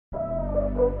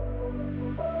Man,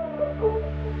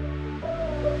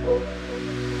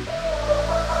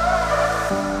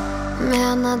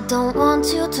 I don't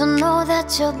want you to know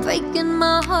that you're breaking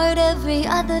my heart every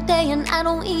other day, and I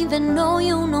don't even know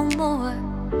you no more.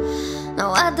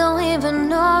 No, I don't even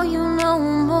know you no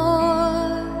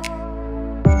more.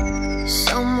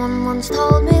 Someone once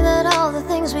told me that all the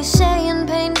things we say in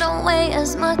pain don't weigh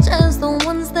as much as the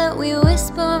ones that we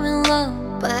whisper in love.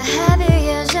 But have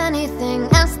you heard anything?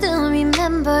 I still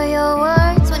remember your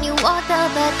words when you walked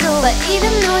out that door. But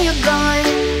even though you're gone,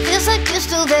 feels like you're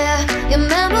still there. Your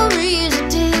memories are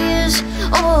tears.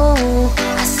 Oh,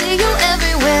 I see you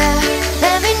everywhere.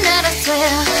 Every night I swear,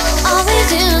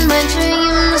 always in my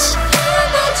dreams. In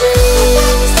my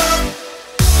dreams.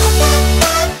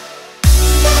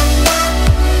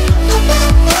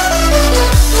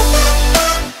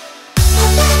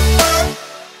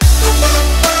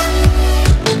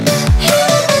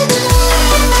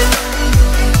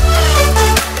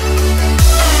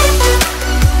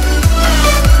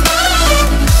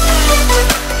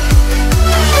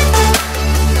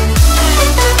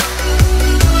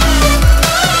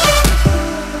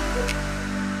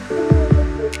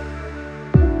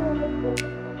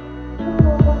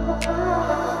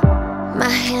 My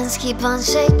hands keep on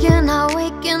shaking, I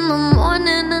wake in the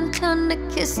morning and turn to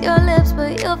kiss your lips,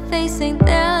 but your face ain't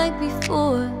there like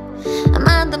before. I'm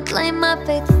at the blame, my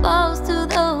faith falls to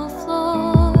the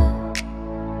floor.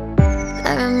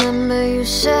 I remember you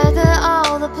said that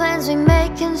all the plans we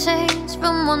make can change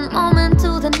from one moment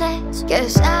to the next.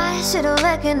 Guess I should've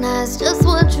recognized just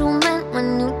what you meant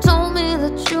when you told me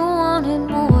that you wanted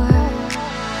more.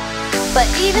 But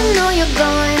even though you're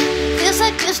gone, feels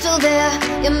like you're still there.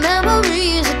 Your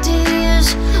memories are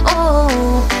tears.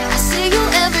 Oh, I see you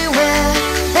everywhere.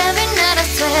 Every night I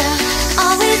swear,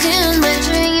 always in my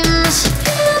dreams.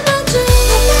 In my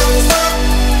dreams.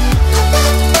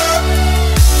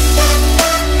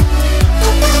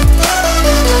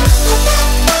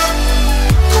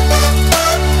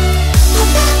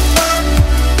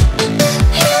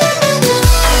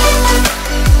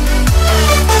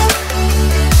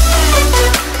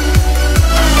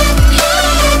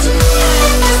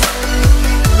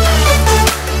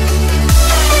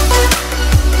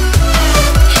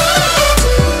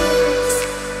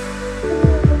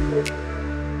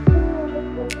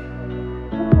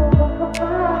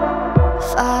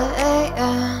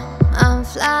 I'm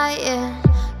flying,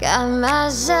 got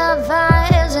myself high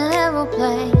as an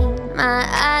aeroplane. My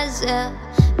eyes have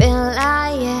been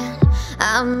lying,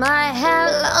 I might have